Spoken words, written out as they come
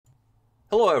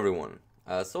Hello everyone!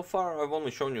 So far I've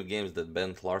only shown you games that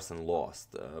Bent Larsen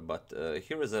lost, but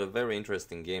here is a very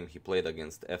interesting game he played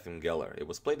against Efim Geller. It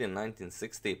was played in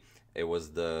 1960, it was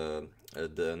the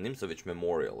Nimzowitsch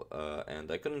Memorial, and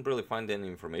I couldn't really find any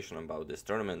information about this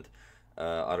tournament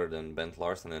other than Bent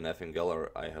Larsen and Efim Geller.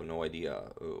 I have no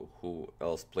idea who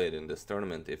else played in this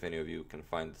tournament. If any of you can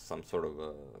find some sort of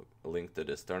a link to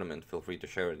this tournament, feel free to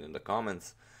share it in the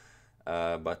comments.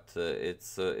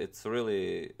 It's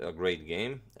really a great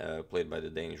game played by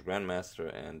the Danish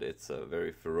Grandmaster, and it's a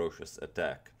very ferocious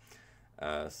attack,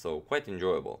 so quite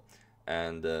enjoyable.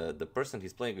 And the person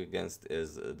he's playing against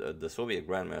is the Soviet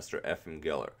Grandmaster Efim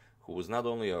Geller, who was not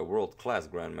only a world-class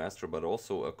Grandmaster but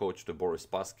also a coach to Boris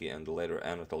Spassky and later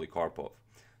Anatoly Karpov,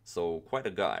 so quite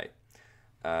a guy.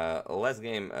 Last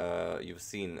game you've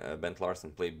seen Bent Larsen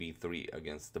play b3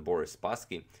 against the Boris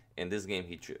Spassky. In this game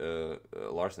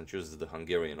Larsen chooses the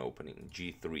Hungarian opening,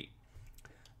 g3.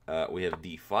 We have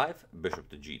d5, bishop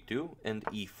to g2, and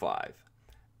e5.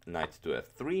 Knight to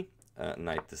f3,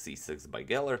 knight to c6 by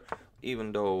Geller,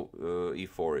 even though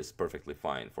e4 is perfectly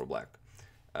fine for black.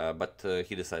 But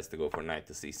he decides to go for knight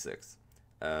to c6.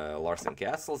 Larsen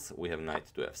castles, we have knight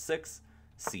to f6,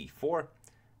 c4,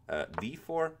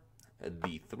 d4,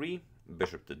 d3,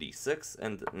 bishop to d6,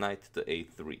 and knight to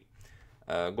a3.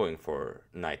 Going for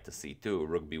knight to c2,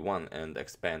 rook b1, and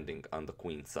expanding on the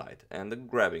queen side. And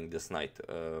grabbing this knight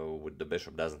with the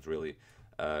bishop doesn't really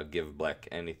give black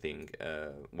anything.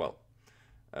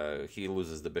 He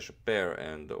loses the bishop pair,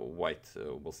 and white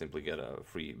will simply get a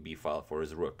free b file for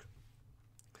his rook.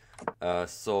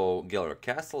 So Geller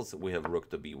castles, we have rook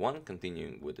to b1,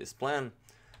 continuing with his plan.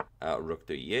 Rook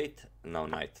to e8, now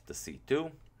knight to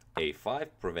c2. a5,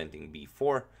 preventing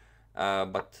b4,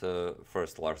 but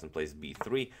first Larsen plays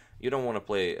b3. You don't want to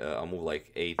play a move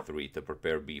like a3 to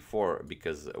prepare b4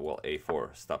 because, well,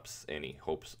 a4 stops any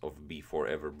hopes of b4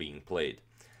 ever being played.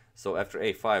 So after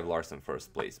a5, Larsen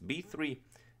first plays b3,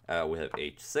 we have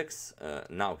h6,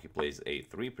 now he plays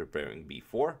a3, preparing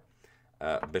b4,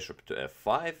 bishop to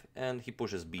f5, and he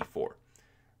pushes b4.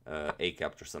 A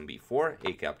captures on b4,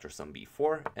 a captures on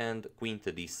b4, and queen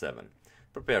to d7.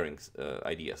 Preparing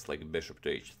ideas like bishop to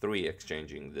h3,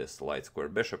 exchanging this light square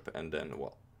bishop, and then,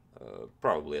 well,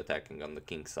 probably attacking on the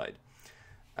king side.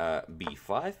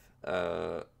 b5,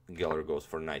 Geller goes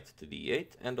for knight to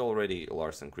d8, and already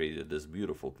Larsen created this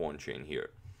beautiful pawn chain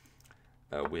here.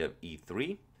 We have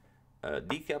e3,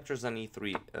 d captures on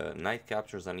e3, knight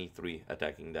captures on e3,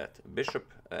 attacking that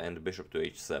bishop, and bishop to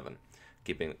h7,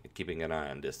 keeping an eye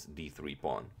on this d3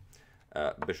 pawn.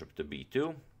 Bishop to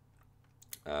b2.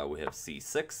 We have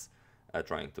c6,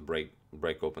 trying to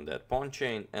break open that pawn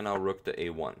chain, and now rook to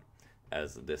a1,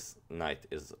 as this knight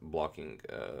is blocking.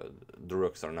 The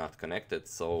rooks are not connected,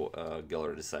 so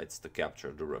Geller decides to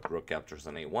capture the rook. Rook captures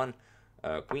on a1,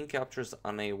 queen captures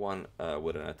on a1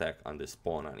 with an attack on this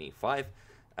pawn on e5,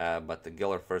 but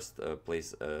Geller first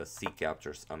plays c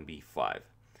captures on b5.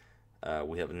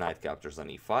 We have knight captures on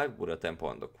e5 with a tempo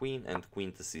on the queen, and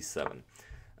queen to c7.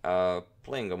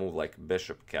 Playing a move like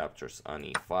bishop captures on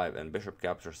e5 and bishop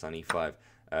captures on e5,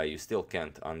 you still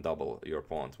can't undouble your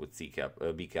pawns with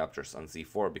b captures on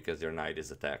c4 because your knight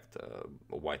is attacked.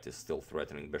 White is still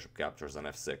threatening bishop captures on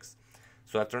f6.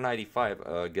 So after knight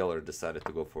e5, Geller decided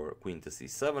to go for queen to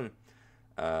c7.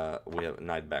 We have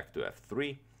knight back to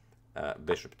f3,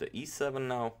 bishop to e7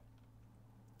 now,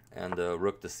 and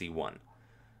rook to c1.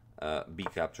 B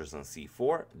captures on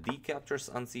c4, d captures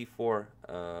on c4,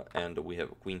 and we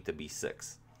have queen to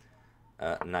b6.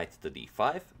 Knight to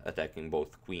d5, attacking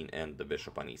both queen and the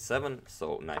bishop on e7,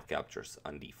 so knight captures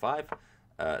on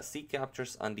d5, c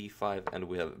captures on d5, and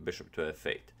we have bishop to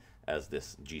f8, as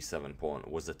this g7 pawn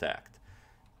was attacked.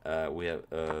 We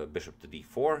have bishop to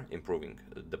d4, improving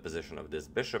the position of this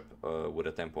bishop with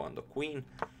a tempo on the queen,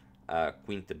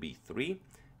 queen to b3,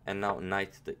 and now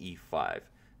knight to e5.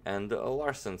 And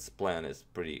Larsen's plan is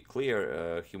pretty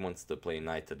clear. He wants to play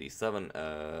knight to d7,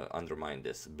 undermine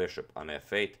this bishop on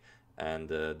f8, and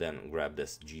then grab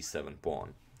this g7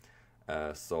 pawn.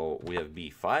 So we have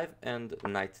b5 and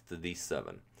knight to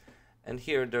d7. And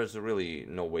here there's really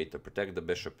no way to protect the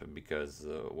bishop because,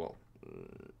 well,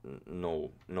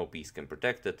 no piece can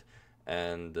protect it.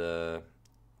 And,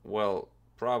 well,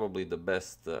 probably the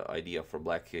best idea for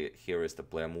black here is to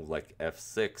play a move like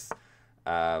f6.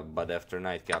 But after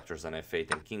knight captures on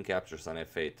f8 and king captures on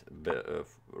f8,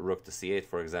 rook to c8,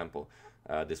 for example,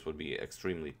 this would be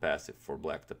extremely passive for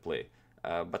black to play.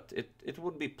 But it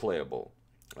would be playable,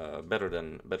 better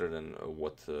than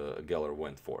what Geller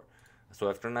went for. So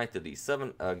after knight to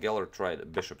d7, Geller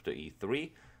tried bishop to e3,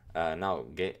 now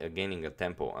gaining a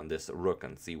tempo on this rook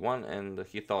on c1, and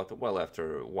he thought, well,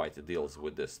 after white deals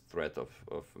with this threat of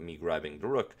me grabbing the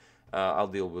rook, I'll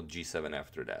deal with g7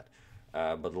 after that.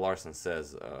 But Larsen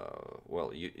says,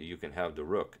 well, you can have the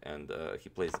rook, and he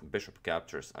plays bishop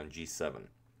captures on g7.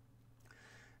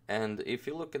 And if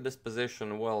you look at this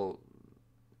position, well,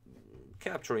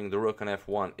 capturing the rook on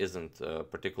f1 isn't a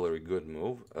particularly good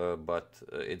move, but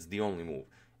it's the only move.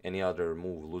 Any other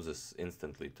move loses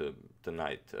instantly to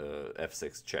knight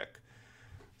f6 check.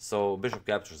 So bishop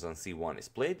captures on c1 is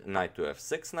played, knight to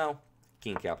f6 now,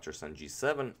 king captures on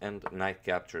g7, and knight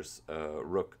captures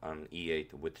rook on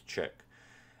e8 with check.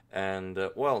 And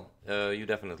well, you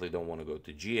definitely don't want to go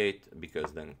to g8,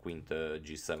 because then queen to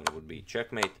g7 would be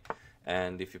checkmate.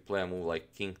 And if you play a move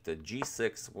like king to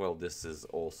g6, well, this is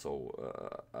also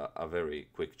a very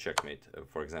quick checkmate.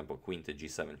 For example, queen to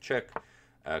g7 check,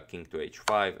 king to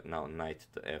h5, now knight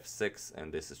to f6,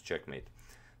 and this is checkmate.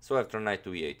 So after knight to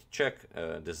e8 check,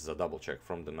 this is a double check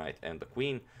from the knight and the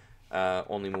queen.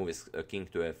 Only move is king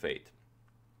to f8.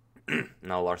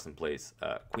 Now Larsen plays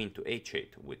queen to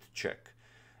h8 with check.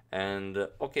 And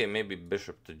okay, maybe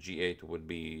bishop to g8 would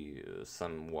be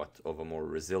somewhat of a more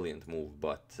resilient move,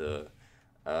 but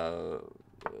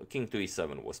king to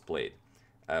e7 was played.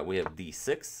 We have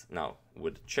d6 now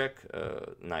with check.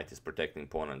 Knight is protecting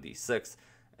pawn on d6,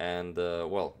 and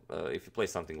well, if you play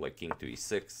something like king to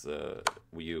e6,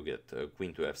 you get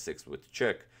queen to f6 with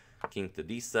check, king to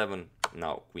d7,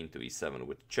 now queen to e7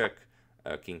 with check,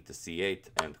 king to c8,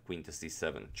 and queen to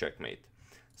c7 checkmate.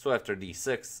 So after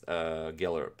d6,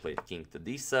 Geller played king to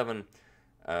d7.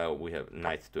 We have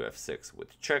knight to f6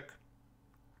 with check,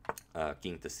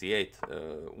 king to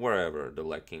c8. Wherever the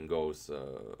black king goes,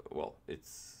 well,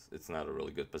 it's not a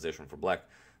really good position for black.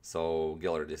 So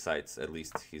Geller decides at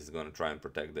least he's going to try and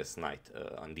protect this knight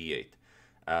on d8.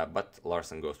 But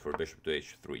Larsen goes for bishop to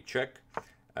h3 check,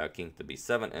 king to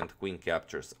b7, and queen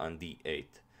captures on d8.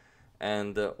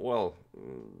 And well,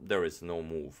 there is no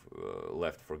move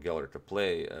left for Geller to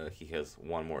play. He has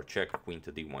one more check, queen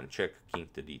to d1 check, king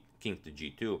to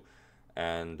g2,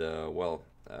 and well,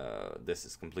 this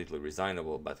is completely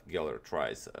resignable. But Geller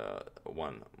tries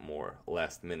one more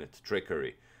last-minute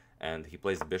trickery, and he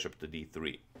plays bishop to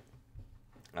d3.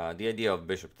 The idea of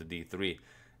bishop to d3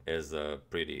 is a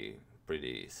pretty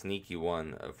sneaky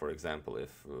one. For example,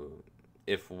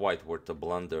 if white were to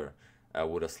blunder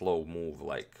with a slow move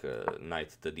like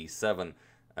knight to d7,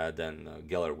 then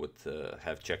Geller would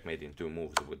have checkmate in two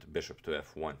moves with bishop to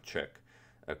f1 check.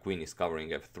 Queen is covering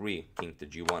f3, king to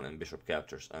g1, and bishop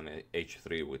captures on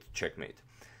h3 with checkmate.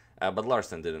 But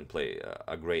Larsen didn't play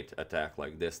a great attack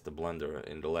like this to blunder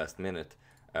in the last minute.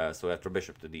 So after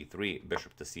bishop to d3,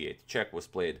 bishop to c8 check was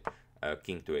played,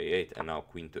 king to a8, and now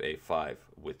queen to a5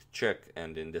 with check.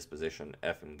 And in this position,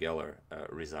 F and Geller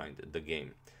resigned the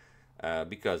game.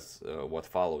 Because what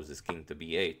follows is king to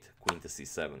b8, queen to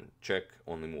c7 check,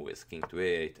 only move is king to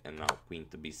a8, and now queen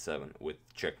to b7 with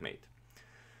checkmate.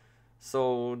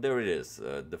 So there it is,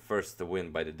 the first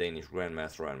win by the Danish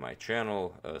Grandmaster on my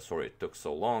channel. Sorry it took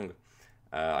so long.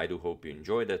 I do hope you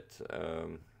enjoyed it.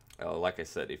 Like I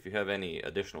said, if you have any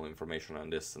additional information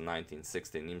on this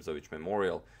 1960 Nimzowitsch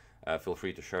memorial, feel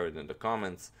free to share it in the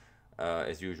comments.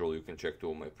 As usual, you can check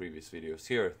two of my previous videos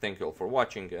here. Thank you all for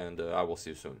watching, and I will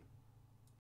see you soon.